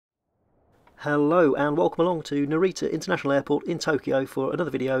Hello and welcome along to Narita International Airport in Tokyo for another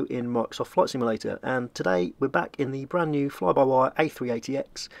video in Microsoft Flight Simulator, and today we're back in the brand new Flybywire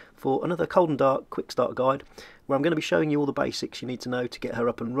A380X for another cold and dark quick start guide where I'm going to be showing you all the basics you need to know to get her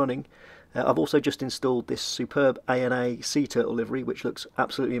up and running. I've also just installed this superb ANA Sea Turtle livery which looks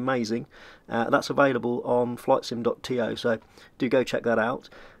absolutely amazing. That's available on flightsim.to, so do go check that out.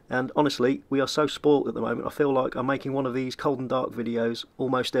 And honestly, we are so spoilt at the moment. I feel like I'm making one of these cold and dark videos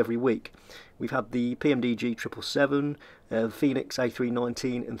almost every week. We've had the PMDG 777, the Phoenix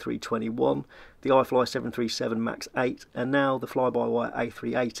A319 and 321, the iFly 737 MAX 8, and now the Flybywire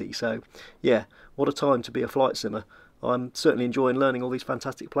A380. So yeah, what a time to be a flight simmer. I'm certainly enjoying learning all these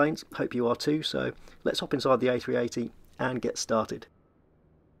fantastic planes. Hope you are too. So let's hop inside the A380 and get started.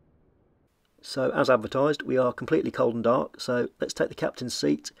 So as advertised, we are completely cold and dark, so let's take the captain's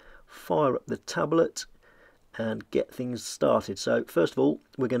seat, fire up the tablet and get things started. So first of all,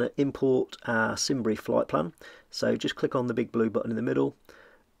 we're going to import our SimBrief flight plan. So just click on the big blue button in the middle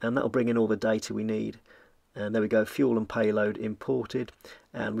and that'll bring in all the data we need. And there we go, fuel and payload imported,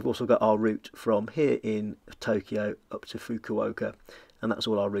 and we've also got our route from here in Tokyo up to Fukuoka, and that's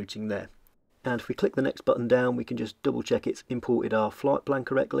all our routing there. And if we click the next button down, we can just double check it's imported our flight plan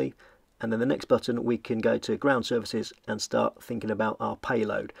correctly. And then the next button we can go to ground services and start thinking about our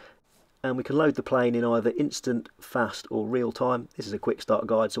payload. And we can load the plane in either instant, fast or real time. This is a quick start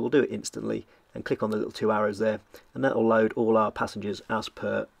guide, so we'll do it instantly and click on the little two arrows there, and that will load all our passengers as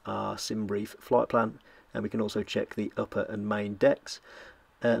per our SimBrief flight plan. And we can also check the upper and main decks.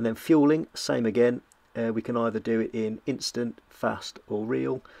 And then fueling, same again. We can either do it in instant, fast or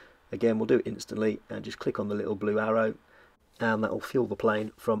real. Again, we'll do it instantly and just click on the little blue arrow, and that will fuel the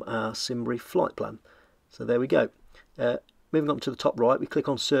plane from our SimBrief flight plan. So there we go. Moving on to the top right, we click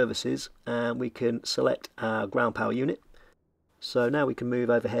on services and we can select our ground power unit. So now we can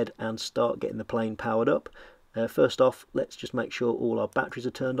move overhead and start getting the plane powered up. First off, let's just make sure all our batteries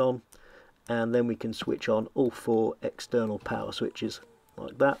are turned on, and then we can switch on all 4 external power switches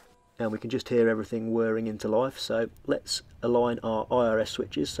like that, and we can just hear everything whirring into life. So let's align our IRS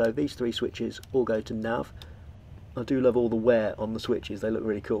switches. So these 3 switches all go to nav. I do love all the wear on the switches, they look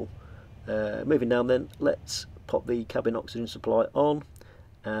really cool. Moving down then, let's pop the cabin oxygen supply on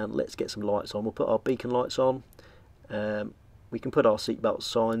and let's get some lights on. We'll put our beacon lights on. We can put our seatbelt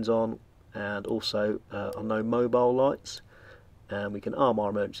signs on and also our no mobile lights. And we can arm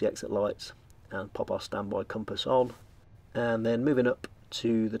our emergency exit lights and pop our standby compass on. And then moving up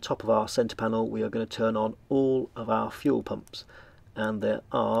to the top of our centre panel, we are going to turn on all of our fuel pumps, and there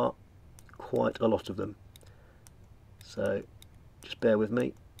are quite a lot of them. So just bear with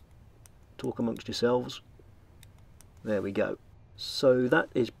me, talk amongst yourselves. There we go. So that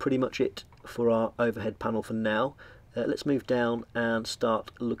is pretty much it for our overhead panel for now. Let's move down and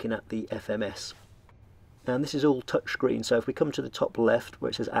start looking at the FMS. And this is all touchscreen, so if we come to the top left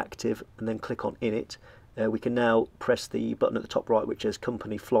where it says active and then click on init, we can now press the button at the top right which says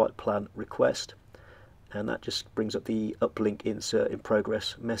company flight plan request, and that just brings up the uplink insert in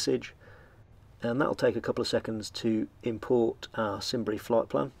progress message. And that'll take a couple of seconds to import our SimBrief flight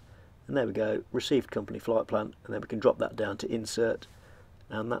plan. And there we go, received company flight plan, and then we can drop that down to insert,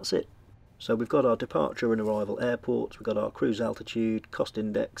 and that's it. So we've got our departure and arrival airports, we've got our cruise altitude, cost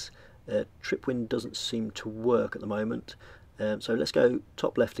index. Trip wind doesn't seem to work at the moment, so let's go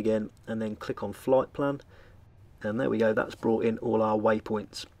top left again and then click on flight plan, and there we go, that's brought in all our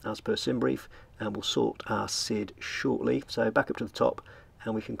waypoints as per SimBrief, and we'll sort our SID shortly. So back up to the top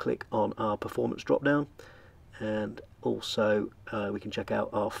and we can click on our performance drop down, and also we can check out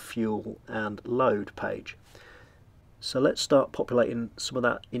our fuel and load page. So let's start populating some of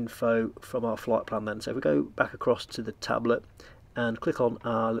that info from our flight plan then. So if we go back across to the tablet and click on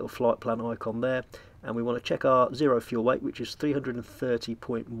our little flight plan icon there, and we want to check our zero fuel weight, which is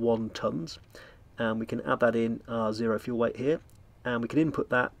 330.1 tons, and we can add that in our zero fuel weight here, and we can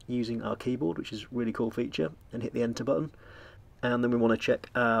input that using our keyboard, which is a really cool feature, and hit the enter button. And then we want to check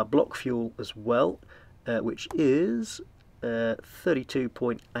our block fuel as well, which is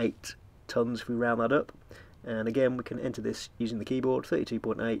 32.8 tons if we round that up, and again we can enter this using the keyboard,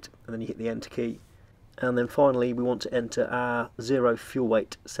 32.8, and then you hit the enter key. And then finally we want to enter our zero fuel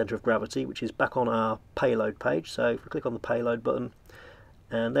weight centre of gravity, which is back on our payload page. So if we click on the payload button,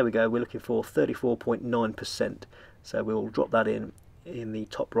 and there we go, we're looking for 34.9%. So we'll drop that in the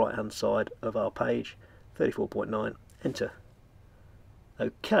top right hand side of our page, 34.9, enter.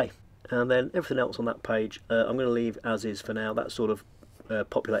 Okay, and then everything else on that page I'm going to leave as is for now. That's sort of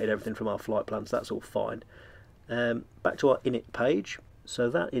populated everything from our flight plans, that's all fine. Back to our init page. So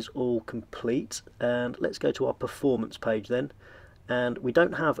that is all complete, and let's go to our performance page then. And we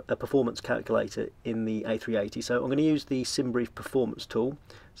don't have a performance calculator in the A380, so I'm going to use the SimBrief performance tool.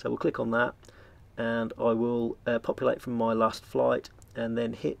 So we'll click on that, and I will populate from my last flight and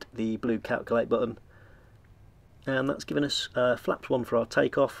then hit the blue calculate button, and that's given us flaps 1 for our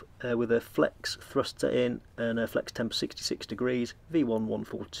takeoff with a flex thruster in and a flex temp 66 degrees, V1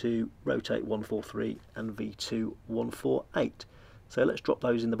 142, rotate 143 and V2 148. So let's drop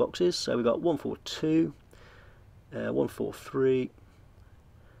those in the boxes. So we've got 142, 143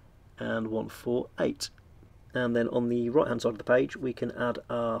 and 148. And then on the right hand side of the page we can add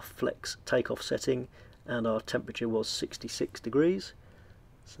our flex takeoff setting, and our temperature was 66 degrees.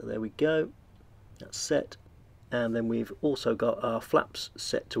 So there we go, that's set. And then we've also got our flaps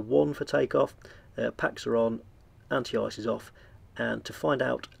set to 1 for takeoff, packs are on, anti-ice is off, and to find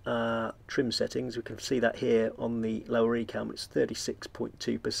out our trim settings we can see that here on the lower ECAM it's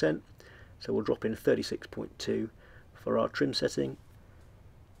 36.2%, so we'll drop in 36.2 for our trim setting,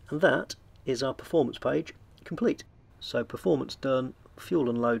 and that is our performance page complete. So performance done, fuel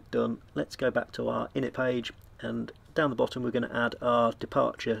and load done. Let's go back to our init page, and down the bottom we're going to add our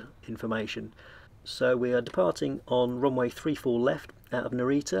departure information. So we are departing on runway 34 left out of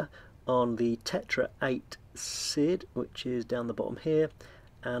Narita on the Tetra 8 SID, which is down the bottom here,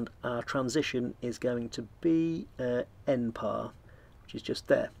 and our transition is going to be NPAR, which is just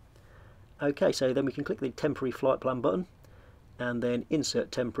there. Okay, so then we can click the temporary flight plan button and then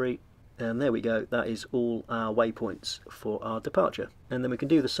insert temporary, and there we go, that is all our waypoints for our departure. And then we can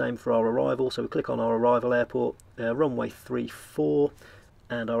do the same for our arrival, so we click on our arrival airport, runway 34,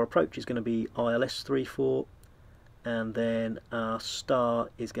 and our approach is going to be ILS 34, and then our star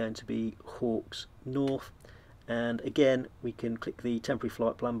is going to be Hawks North, and again we can click the temporary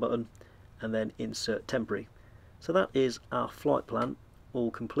flight plan button and then insert temporary. So that is our flight plan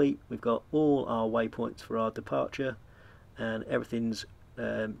all complete. We've got all our waypoints for our departure, and everything's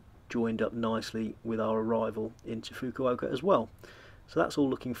joined up nicely with our arrival into Fukuoka as well. So that's all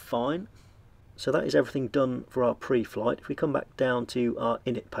looking fine. So that is everything done for our pre-flight. If we come back down to our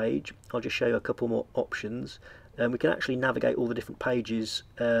init page, I'll just show you a couple more options. We can actually navigate all the different pages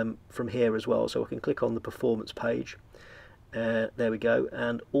from here as well. So I can click on the performance page. There we go.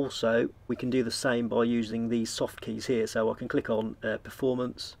 And also we can do the same by using these soft keys here. So I can click on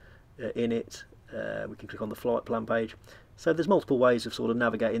performance, init, we can click on the flight plan page. So there's multiple ways of sort of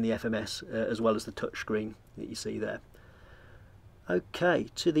navigating the FMS as well as the touch screen that you see there. Okay,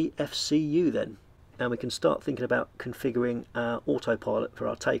 to the FCU then, and we can start thinking about configuring our autopilot for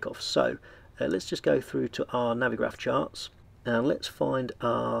our takeoff. So let's just go through to our Navigraph charts, and let's find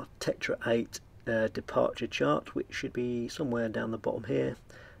our Tetra 8 departure chart, which should be somewhere down the bottom here.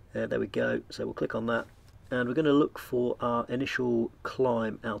 There we go, so we'll click on that, and we're going to look for our initial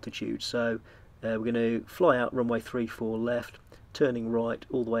climb altitude. So we're going to fly out runway 34 left, turning right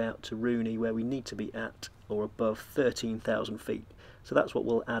all the way out to Rooney, where we need to be at or above 13,000 feet. So that's what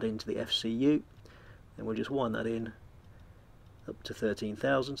we'll add into the FCU, and we'll just wind that in up to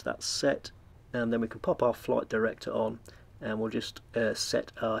 13,000, so that's set. And then we can pop our flight director on, and we'll just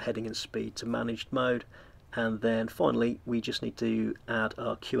set our heading and speed to managed mode. And then finally we just need to add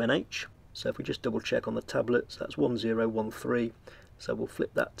our QNH. So if we just double check on the tablet, so that's 1013, so we'll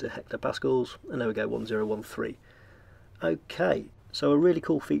flip that to hectopascals, and there we go, 1013. Okay, so a really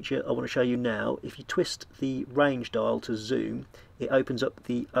cool feature I want to show you now, if you twist the range dial to zoom, it opens up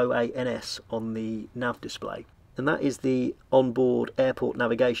the OANS on the nav display, and that is the onboard airport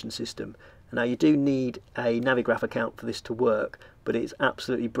navigation system. Now you do need a Navigraph account for this to work, but it's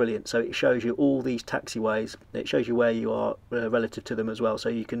absolutely brilliant. So it shows you all these taxiways, it shows you where you are relative to them as well, so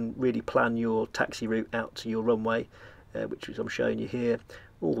you can really plan your taxi route out to your runway, which is I'm showing you here,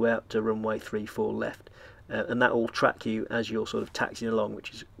 all the way out to runway 34 left. And that will track you as you're sort of taxiing along,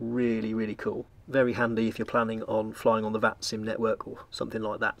 which is really, really cool. Very handy if you're planning on flying on the VATSIM network or something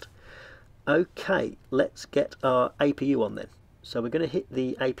like that. Okay, let's get our APU on then. So we're going to hit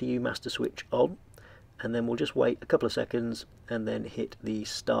the APU master switch on, and then we'll just wait a couple of seconds and then hit the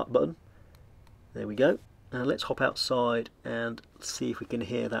start button. There we go. And let's hop outside and see if we can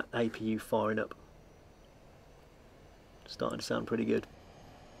hear that APU firing up. Starting to sound pretty good.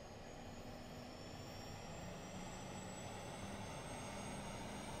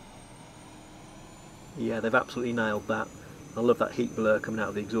 Yeah, they've absolutely nailed that. I love that heat blur coming out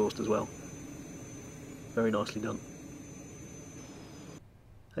of the exhaust as well. Very nicely done.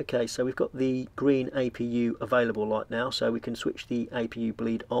 Okay, so we've got the green APU available right now, so we can switch the APU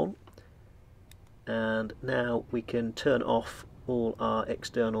bleed on. And now we can turn off all our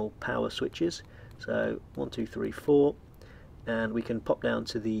external power switches. So 1, 2, 3, 4. And we can pop down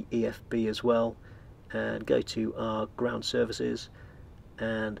to the EFB as well. and go to our ground services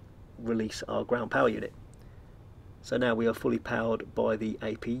and release our ground power unit. So now we are fully powered by the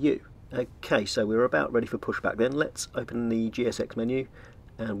APU. Okay, so we're about ready for pushback then. Let's open the GSX menu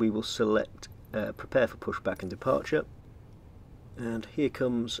and we will select prepare for pushback and departure. And here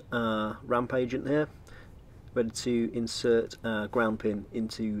comes our ramp agent there, ready to insert our ground pin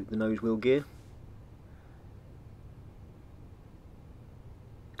into the nose wheel gear.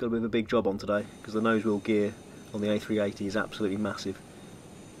 Got a bit of a big job on today because the nose wheel gear on the A380 is absolutely massive.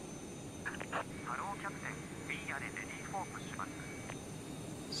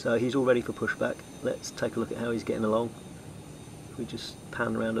 So he's all ready for pushback. Let's take a look at how he's getting along. If we just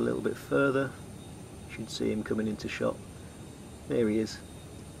pan around a little bit further, you should see him coming into shot. There he is.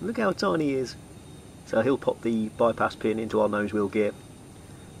 Look how tiny he is. So he'll pop the bypass pin into our nose wheel gear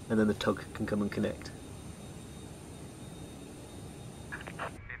and then the tug can come and connect.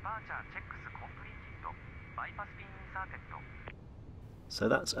 So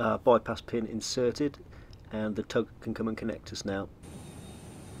that's our bypass pin inserted and the tug can come and connect us now.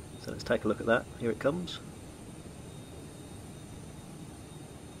 So let's take a look at that. Here it comes.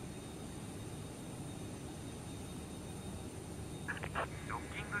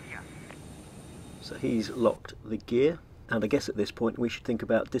 So he's locked the gear, and I guess at this point we should think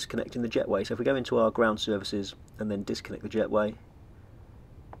about disconnecting the jetway. So if we go into our ground services and then disconnect the jetway,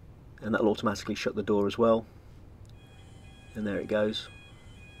 and that'll automatically shut the door as well. And there it goes.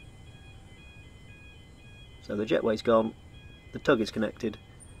 So the jetway's gone, the tug is connected.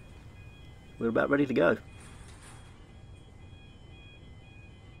 We're about ready to go.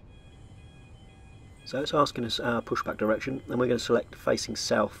 So it's asking us our pushback direction, and we're going to select facing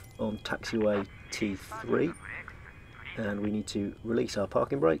south on taxiway T3, and we need to release our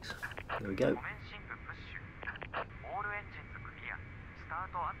parking brakes. There we go.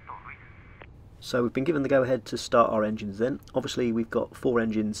 So we've been given the go-ahead to start our engines then. Obviously we've got 4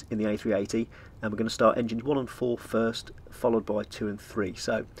 engines in the A380, and we're going to start engines 1 and 4 first, followed by 2 and 3.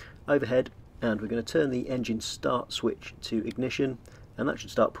 So overhead, and we're going to turn the engine start switch to ignition, and that should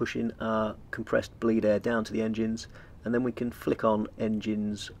start pushing our compressed bleed air down to the engines, and then we can flick on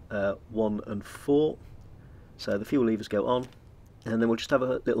engines 1 and 4. So the fuel levers go on, and then we'll just have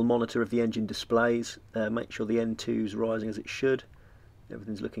a little monitor of the engine displays, make sure the N2 is rising as it should.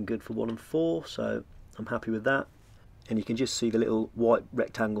 Everything's looking good for 1 and 4, so I'm happy with that. And you can just see the little white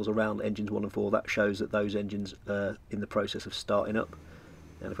rectangles around engines 1 and 4. That shows that those engines are in the process of starting up.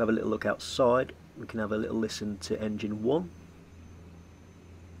 And if we have a little look outside, we can have a little listen to engine 1.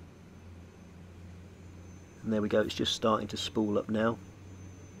 And there we go, it's just starting to spool up now.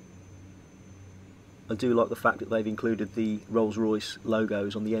 I do like the fact that they've included the Rolls-Royce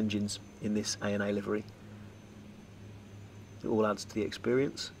logos on the engines in this A&A livery. It all adds to the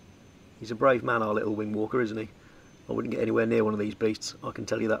experience. He's a brave man, our little wing walker, isn't he? I wouldn't get anywhere near one of these beasts, I can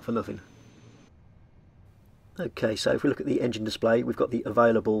tell you that for nothing. Okay, so if we look at the engine display, we've got the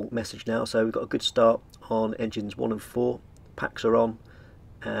available message now. So we've got a good start on engines 1 and 4, packs are on,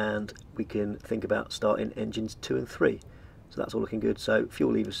 and we can think about starting engines 2 and 3. So that's all looking good. So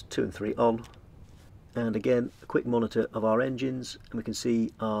fuel levers 2 and 3 on, and again a quick monitor of our engines, and we can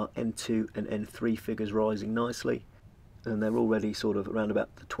see our N2 and N3 figures rising nicely, and they're already sort of around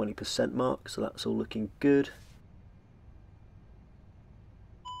about the 20% mark, so that's all looking good.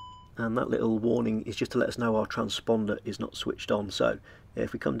 And that little warning is just to let us know our transponder is not switched on. So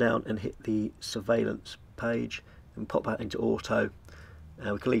if we come down and hit the surveillance page and pop that into auto,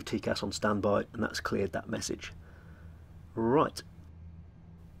 we can leave TCAS on standby, and that's cleared that message. Right,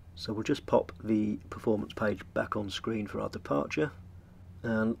 so we'll just pop the performance page back on screen for our departure,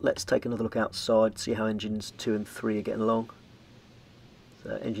 and let's take another look outside, see how engines 2 and 3 are getting along.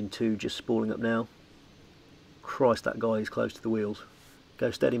 So engine 2 just spooling up now. Christ, that guy is close to the wheels. Go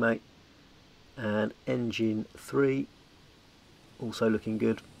steady, mate. And engine 3 also looking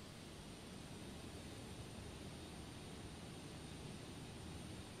good.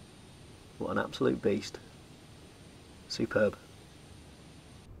 What an absolute beast. Superb.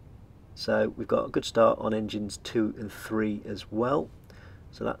 So we've got a good start on engines 2 and 3 as well.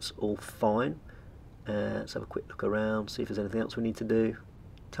 So that's all fine. Let's have a quick look around, see if there's anything else we need to do.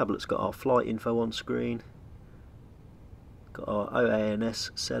 Tablet's got our flight info on screen. Got our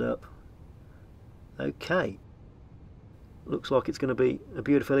OANS set up. Okay. Looks like it's going to be a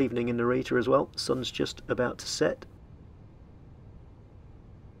beautiful evening in Narita as well. Sun's just about to set.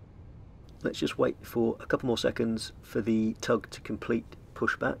 Let's just wait for a couple more seconds for the tug to complete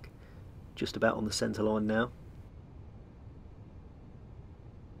pushback. Just about on the centre line now.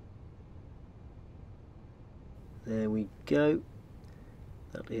 There we go.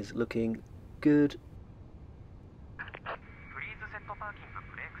 That is looking good.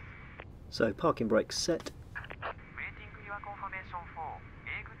 So parking brakes set.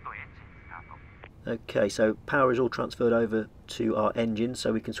 Okay, so power is all transferred over to our engine,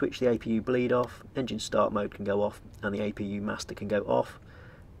 so we can switch the APU bleed off, engine start mode can go off, and the APU master can go off.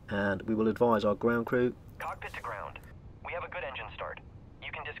 And we will advise our ground crew. Cockpit to ground. We have a good engine start.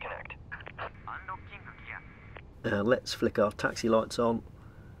 You can disconnect. And let's flick our taxi lights on.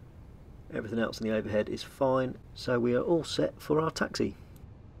 Everything else in the overhead is fine, so we are all set for our taxi.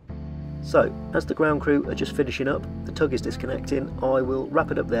 So, as the ground crew are just finishing up, the tug is disconnecting, I will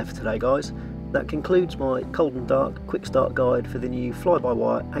wrap it up there for today, guys. That concludes my cold and dark quick start guide for the new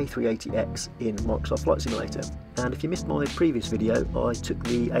Flybywire A380X in Microsoft Flight Simulator. And if you missed my previous video, I took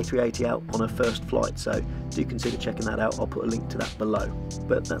the A380 out on her first flight, so do consider checking that out. I'll put a link to that below.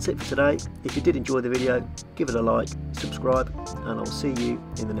 But that's it for today. If you did enjoy the video, give it a like, subscribe, and I'll see you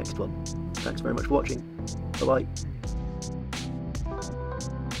in the next one. Thanks very much for watching. Bye bye.